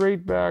go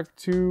straight back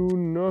to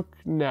Nook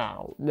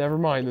now. Never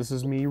mind, this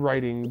is me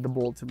writing the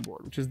bulletin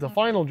board, which is the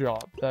final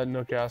job that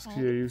Nook asks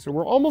you to do. So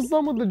we're almost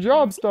done with the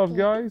job stuff,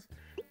 guys.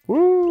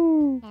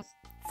 Woo!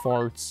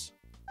 Farts.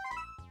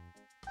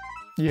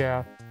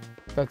 Yeah,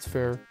 that's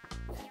fair.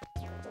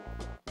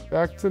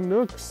 Back to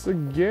Nook's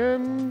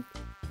again.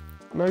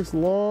 Nice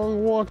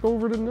long walk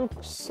over to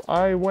Nook's.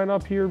 I went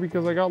up here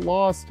because I got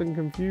lost and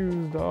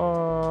confused.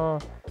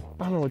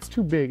 I don't know, it's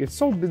too big. It's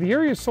so, the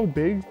area is so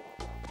big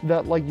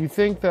that, like, you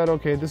think that,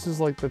 okay, this is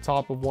like the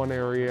top of one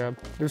area.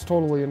 There's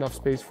totally enough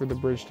space for the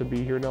bridge to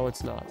be here. No,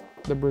 it's not.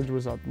 The bridge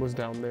was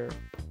down there.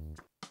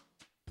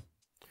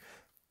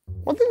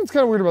 One thing that's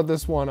kind of weird about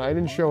this one, I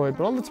didn't show it,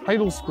 but on the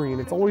title screen,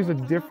 it's always a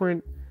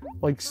different,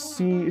 like,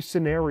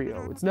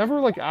 scenario. It's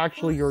never, like,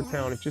 actually your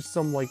town. It's just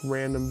some, like,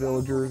 random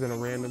villagers in a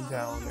random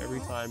town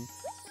every time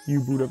you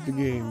boot up the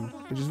game,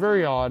 which is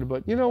very odd,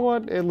 but you know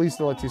what? At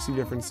least it lets you see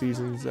different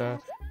seasons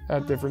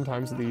at different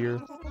times of the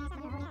year.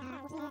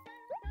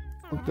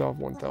 Looked off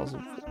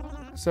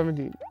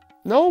 1,017.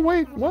 No,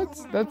 wait, what?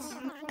 That's...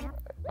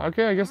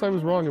 Okay, I guess I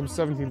was wrong. It was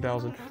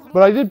 17,000.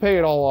 But I did pay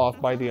it all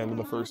off by the end of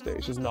the first day.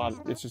 It's just not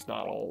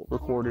all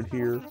recorded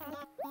here.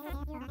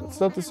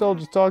 Stuff to sell,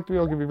 just talk to me.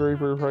 I'll give you a very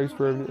fair price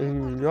for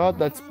everything you got.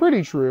 That's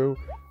pretty true.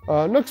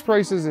 Nook's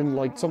prices in,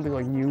 like, something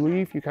like New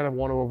Leaf, you kind of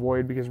want to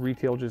avoid because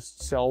retail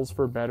just sells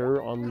for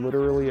better on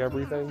literally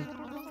everything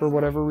for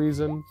whatever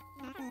reason.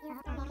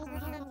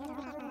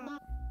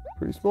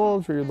 Pretty small.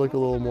 I'm sure you'd like a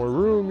little more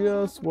room.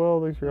 Yes.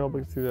 Well, thanks for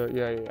helping through that.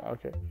 Yeah.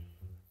 Okay.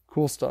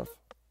 Cool stuff.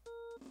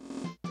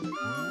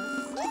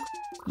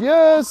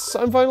 Yes!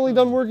 I'm finally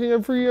done working.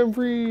 I'm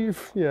free.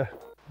 Yeah.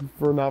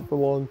 For not for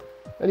long.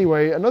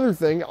 Anyway, another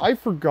thing, I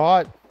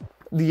forgot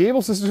the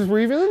Able Sisters were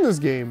even in this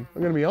game.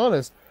 I'm gonna be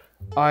honest.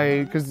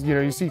 Because, you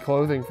know, you see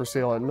clothing for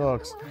sale at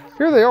Nook's.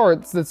 Here they are.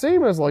 It's the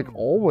same as, like,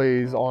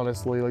 always,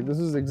 honestly. Like, this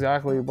is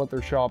exactly what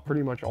their shop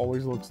pretty much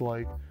always looks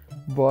like.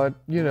 But,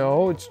 you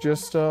know, it's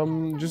just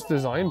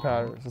design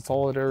patterns. That's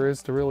all there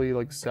is to really,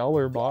 like, sell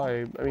or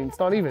buy. I mean, it's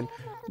not even...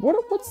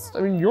 I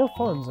mean, your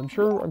funds. I'm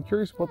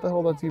curious what the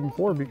hell that's even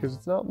for, because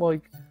it's not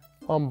like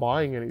I'm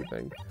buying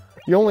anything.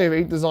 You only have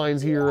 8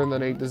 designs here, and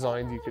then 8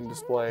 designs you can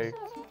display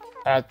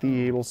at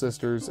the Able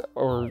Sisters,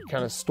 or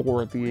kind of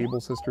store at the Able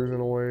Sisters in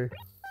a way.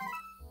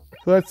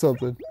 So that's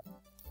something.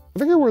 I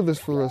think I wear this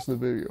for the rest of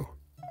the video.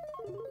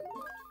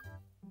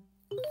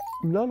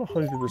 I'm not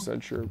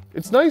 100% sure.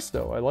 It's nice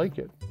though, I like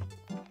it.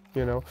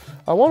 You know,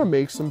 I want to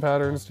make some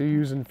patterns to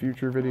use in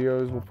future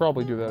videos. We'll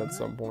probably do that at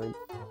some point.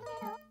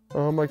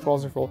 My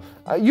calls are full.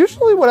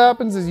 Usually what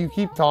happens is you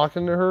keep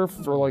talking to her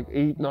for like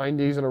 8-9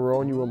 days in a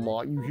row and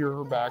you hear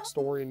her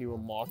backstory and you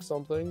unlock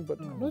something, but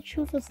I'm not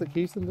sure if that's the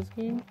case in this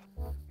game.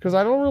 Because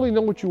I don't really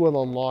know what you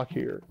will unlock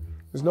here.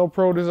 There's no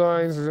pro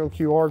designs, there's no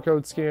QR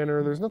code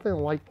scanner, there's nothing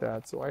like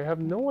that, so I have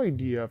no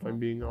idea if I'm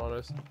being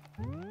honest.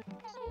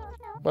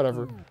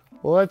 Whatever.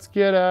 Let's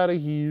get out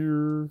of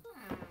here.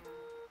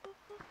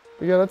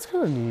 But yeah, that's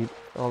kind of neat,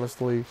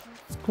 honestly.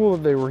 It's cool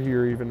that they were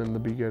here even in the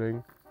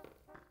beginning.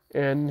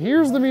 And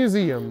here's the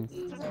museum.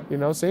 You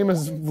know, same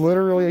as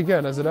literally,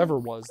 again, as it ever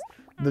was.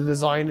 The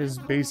design is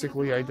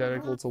basically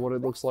identical to what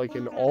it looks like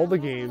in all the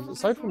games,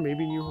 aside from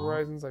maybe New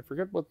Horizons. I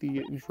forget what the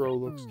intro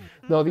looks.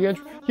 No, the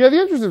entrance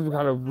is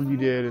kind of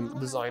redid and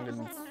designed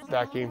in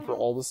that game for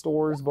all the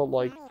stores, but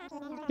like,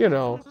 you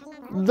know,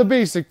 the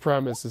basic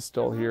premise is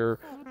still here.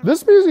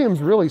 This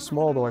museum's really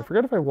small though. I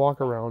forget if I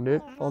walk around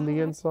it on the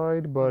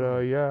inside,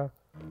 but yeah.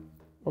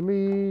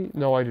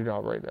 No, I do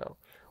not right now.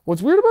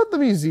 What's weird about the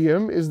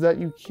museum is that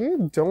you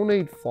can't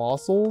donate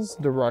fossils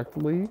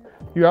directly.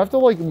 You have to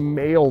like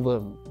mail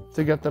them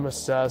to get them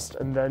assessed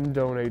and then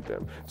donate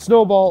them.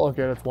 Snowball,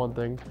 okay, that's one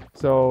thing.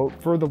 So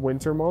for the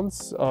winter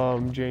months,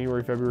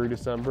 January, February,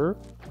 December,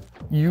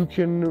 you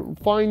can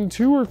find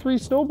 2 or 3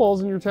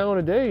 snowballs in your town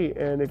a day,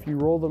 and if you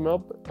roll them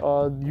up,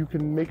 you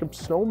can make a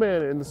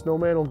snowman, and the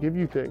snowman will give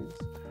you things.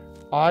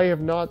 I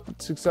have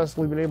not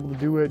successfully been able to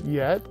do it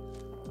yet.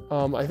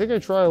 I think I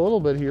try a little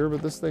bit here,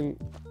 but this thing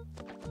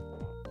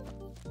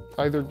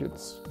either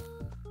gets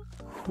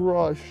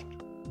crushed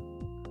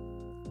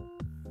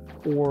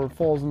or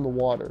falls in the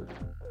water.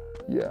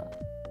 Yeah,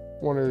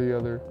 one or the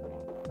other.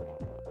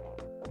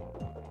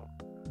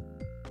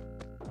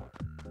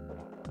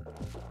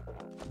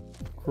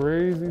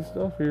 Crazy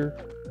stuff here.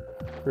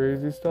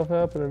 Crazy stuff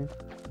happening.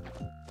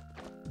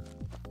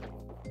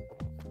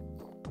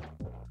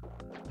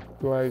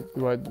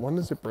 When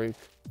does it break?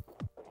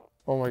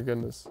 Oh my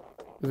goodness.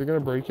 Is it gonna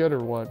break yet or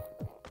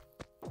what?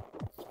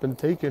 It's been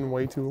taking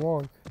way too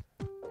long.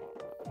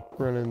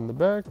 Running in the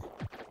back.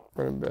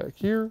 Running back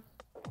here.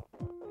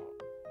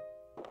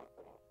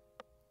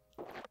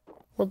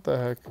 What the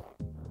heck?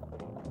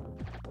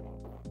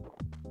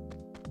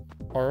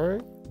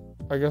 Alright.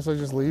 I guess I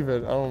just leave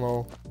it. I don't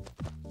know.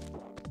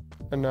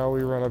 And now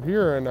we run up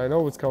here, and I know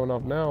what's coming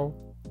up now.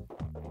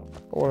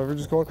 Whatever,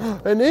 just going.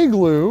 An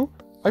igloo!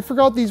 I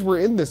forgot these were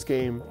in this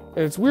game.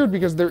 And it's weird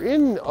because they're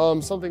in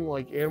something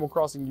like Animal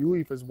Crossing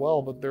U-Leaf as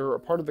well, but they're a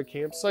part of the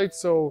campsite,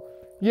 so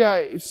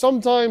yeah,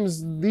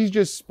 sometimes these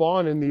just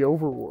spawn in the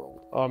overworld.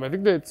 I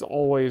think that's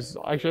always,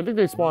 actually I think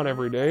they spawn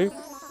every day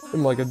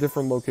in like a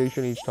different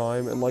location each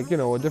time, and like, you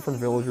know, a different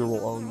villager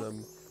will own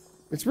them.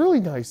 It's really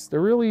nice.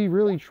 They're really,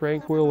 really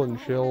tranquil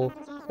and chill.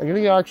 I'm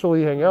gonna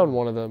actually hang out in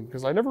one of them,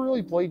 because I never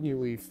really played New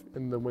Leaf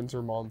in the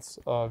winter months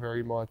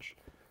very much.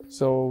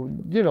 So,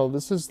 you know,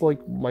 this is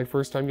like my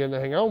first time getting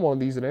to hang out in one of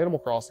these in Animal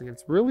Crossing.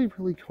 It's really,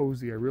 really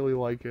cozy. I really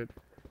like it.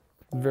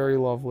 Very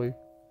lovely.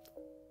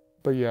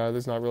 But yeah,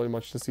 there's not really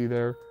much to see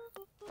there.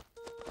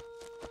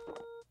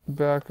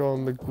 Back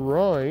on the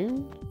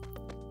grind,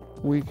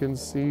 we can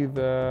see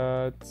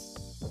that...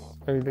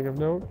 Anything of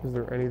note? Is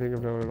there anything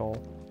of note at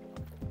all?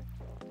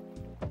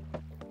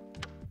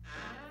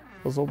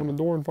 Let's open the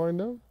door and find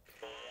out.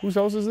 Whose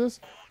house is this?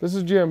 This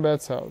is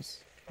Jambette's house.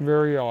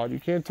 Very odd. You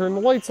can't turn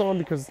the lights on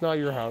because it's not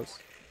your house.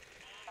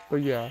 But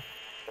yeah,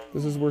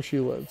 this is where she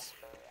lives.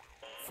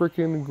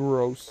 Freaking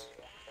gross.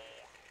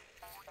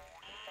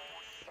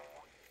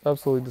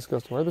 Absolutely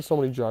disgusting. Why are there so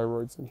many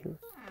gyroids in here?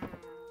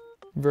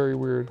 Very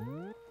weird.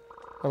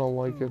 I don't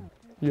like it.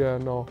 Yeah,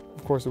 no.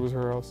 Of course it was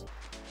her house.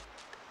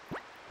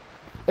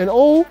 And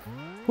oh!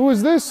 Who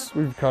is this?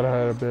 We've cut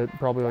ahead a bit.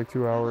 Probably like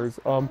 2 hours.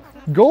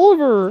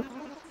 Gulliver!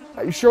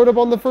 He showed up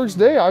on the first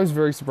day. I was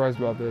very surprised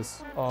about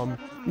this.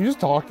 You just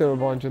talk to him a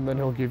bunch and then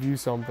he'll give you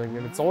something,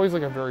 and it's always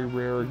like a very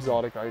rare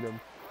exotic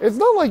item. It's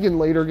not like in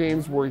later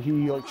games where he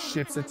like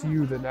ships it to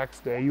you the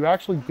next day. You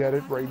actually get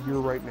it right here,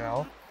 right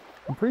now.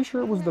 I'm pretty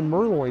sure it was the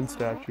Merloin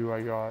statue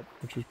I got,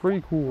 which is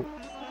pretty cool.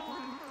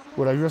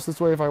 Would I dress this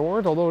way if I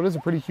weren't? Although it is a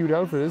pretty cute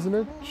outfit, isn't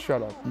it?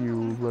 Shut up,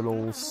 you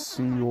little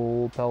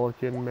seal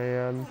pelican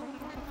man.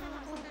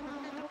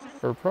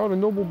 Or proud and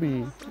noble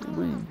bee.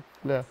 Read.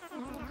 Left.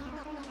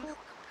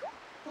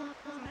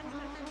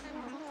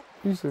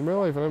 You saved my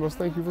life, and I must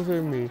thank you for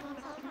saving me.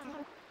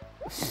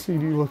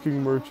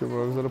 Seedy-looking merchant when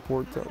I was at a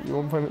port town. You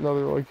won't find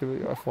another like it.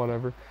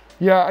 Whatever.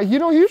 Yeah, you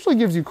know, he usually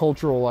gives you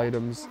cultural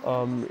items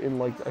in,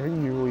 like, I think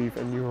New Leaf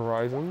and New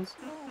Horizons.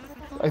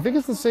 I think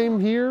it's the same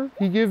here.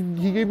 He gave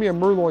me a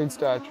Merloin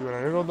statue, and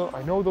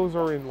I know those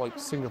are in, like,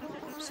 Singapore.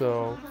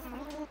 So,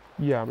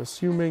 yeah, I'm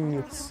assuming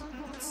it's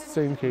the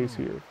same case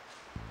here.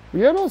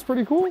 But yeah, no, it's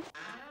pretty cool.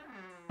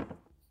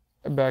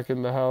 I'm back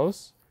in the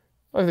house.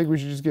 I think we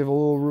should just give a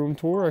little room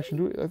tour. I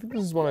think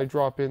this is when I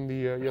drop in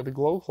the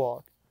glow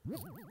clock.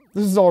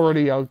 This is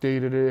already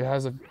outdated. It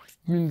has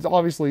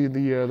obviously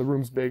the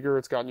room's bigger.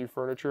 It's got new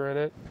furniture in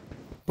it.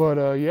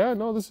 But yeah,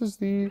 no, this is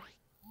the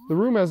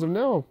room as of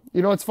now.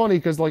 You know, it's funny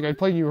because like I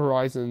play New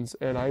Horizons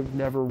and I've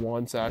never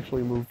once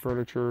actually moved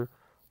furniture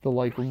the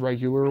like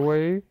regular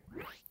way.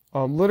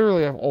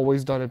 Literally, I've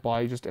always done it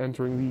by just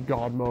entering the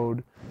God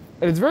mode,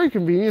 and it's very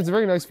convenient. It's a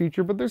very nice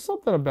feature, but there's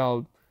something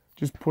about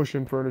just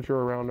pushing furniture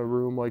around a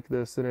room like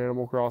this in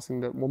Animal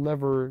Crossing that will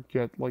never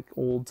get, like,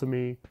 old to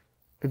me.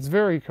 It's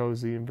very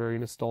cozy and very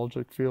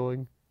nostalgic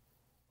feeling.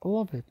 I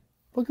love it.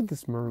 Look at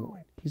this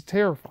Merloin. He's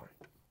terrifying.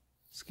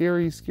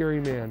 Scary, scary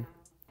man.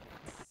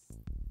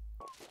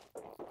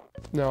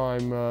 Now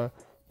I'm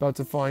about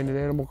to find an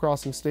Animal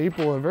Crossing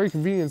staple, a very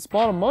convenient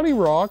spot, a money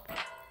rock.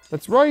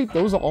 That's right,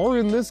 those are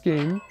in this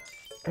game.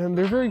 And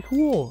they're very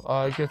cool.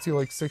 It gets you,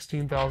 like,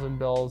 16,000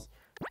 bells.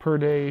 per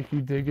day if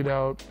you dig it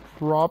out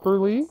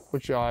properly,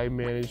 which I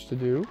managed to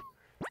do.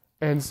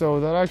 And so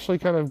that actually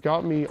kind of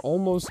got me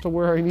almost to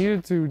where I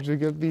needed to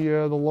get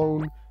the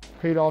loan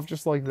paid off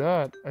just like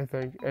that, I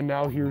think. And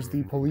now here's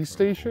the police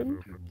station.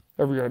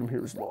 Every item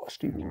here is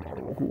lost, even I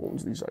don't know who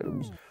owns these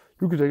items.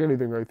 You could take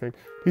anything, I think.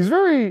 He's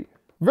very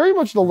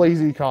much the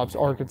lazy cops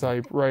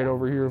archetype right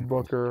over here,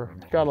 Booker.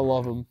 Gotta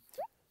love him.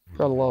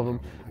 Gotta love him.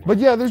 But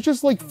yeah, there's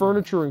just like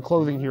furniture and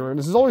clothing here, and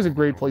this is always a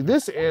great place.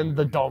 This and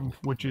the dump,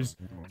 which is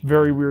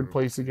very weird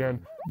place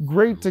again.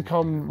 Great to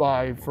come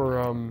by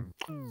for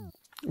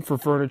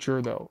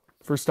furniture though,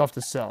 for stuff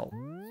to sell.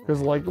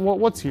 Because like,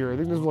 what's here? I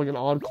think this was like an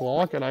odd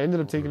clock, and I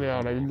ended up taking it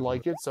out. I didn't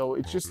like it, so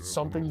it's just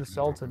something to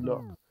sell to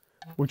Nook,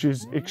 which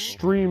is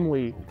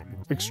extremely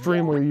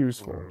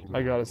useful,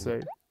 I gotta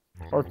say.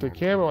 Arctic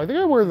camo. I think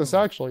I wear this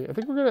actually. I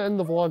think we're gonna end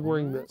the vlog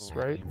wearing this,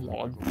 right?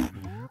 Vlog.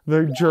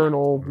 The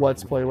journal,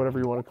 let's play, whatever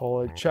you want to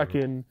call it.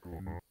 Check-in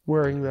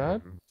wearing that.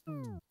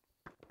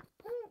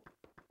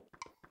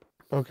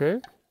 Okay.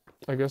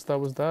 I guess that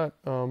was that.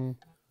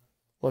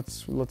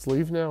 Let's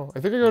leave now. I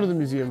think I go to the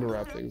museum to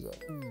wrap things up.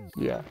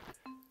 Yeah.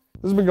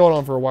 This has been going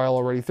on for a while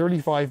already.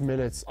 35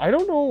 minutes. I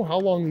don't know how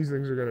long these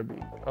things are gonna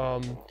be.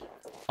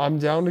 I'm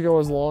down to go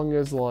as long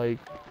as like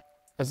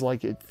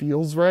it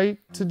feels right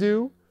to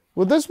do.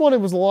 With this one, it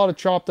was a lot of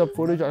chopped up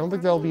footage. I don't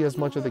think that'll be as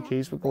much of the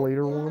case with the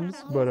later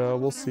ones, but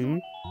we'll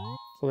see.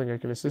 Something I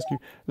can assist you.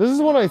 This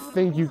is one I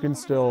think you can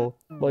still,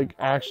 like,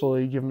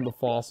 actually give him the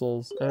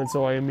fossils. And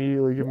so I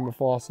immediately give him the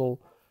fossil,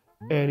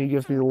 and he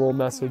gives me the little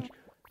message.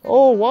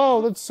 Oh,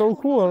 wow, that's so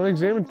cool. I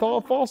examined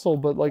the fossil,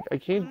 but, like, I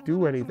can't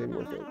do anything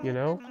with it, you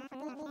know?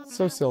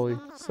 So silly.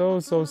 So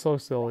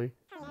silly.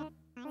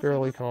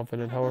 Fairly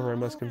confident. However, I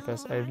must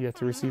confess, I have yet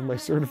to receive my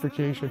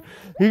certification.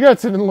 He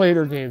gets it in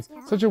later games.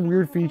 Such a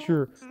weird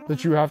feature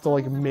that you have to,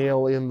 like,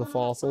 mail in the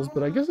fossils.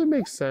 But I guess it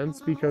makes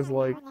sense because,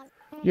 like,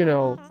 you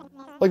know,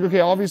 like,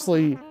 okay,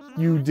 obviously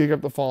you dig up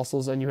the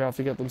fossils and you have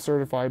to get them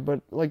certified. But,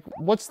 like,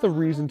 what's the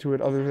reason to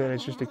it other than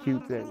it's just a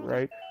cute thing,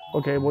 right?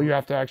 Okay, well, you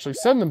have to actually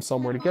send them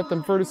somewhere to get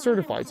them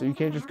certified. So you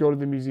can't just go to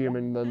the museum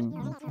and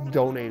then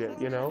donate it,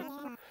 you know?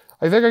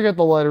 I think I get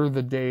the letter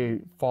the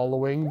day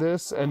following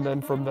this, and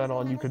then from then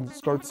on you can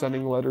start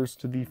sending letters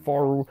to the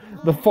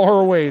far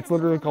away, it's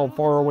literally called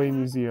Far Away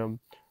Museum,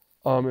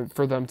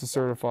 for them to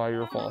certify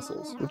your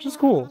fossils, which is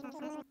cool.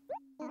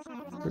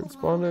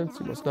 Correspondence,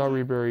 you must not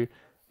rebury.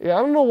 Yeah,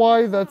 I don't know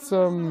why that's, I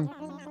don't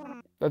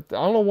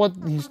know what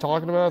he's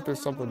talking about, if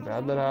there's something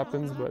bad that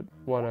happens, but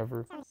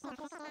whatever.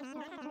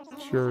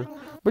 Sure.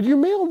 But you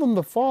mailed them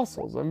the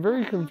fossils, I'm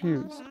very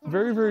confused.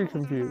 Very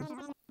confused.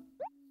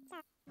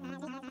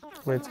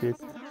 Landscape.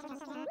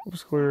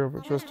 Oops, clear over.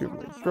 Trust you with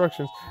my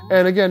instructions.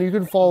 And again, you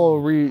can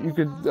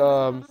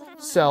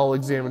sell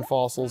examined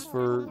fossils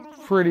for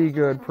pretty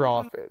good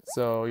profit.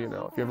 So, you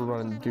know, if you ever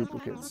run into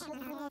duplicates,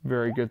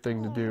 very good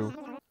thing to do.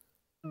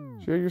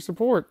 Show your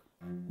support.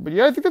 But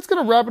yeah, I think that's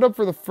gonna wrap it up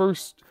for the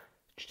first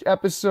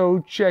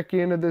episode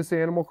check-in of this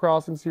Animal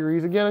Crossing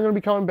series. Again, I'm gonna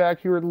be coming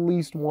back here at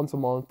least once a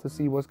month to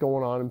see what's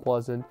going on in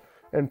Pleasant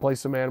and play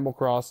some Animal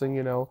Crossing,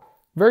 you know.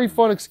 Very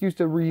fun excuse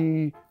to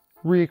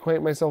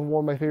reacquaint myself with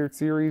one of my favorite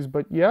series.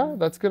 But yeah,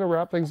 that's gonna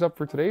wrap things up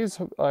for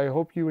today's. I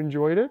hope you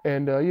enjoyed it,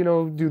 and you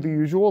know, do the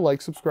usual,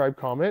 like, subscribe,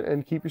 comment,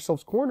 and keep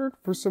yourselves cornered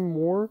for some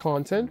more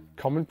content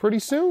coming pretty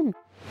soon.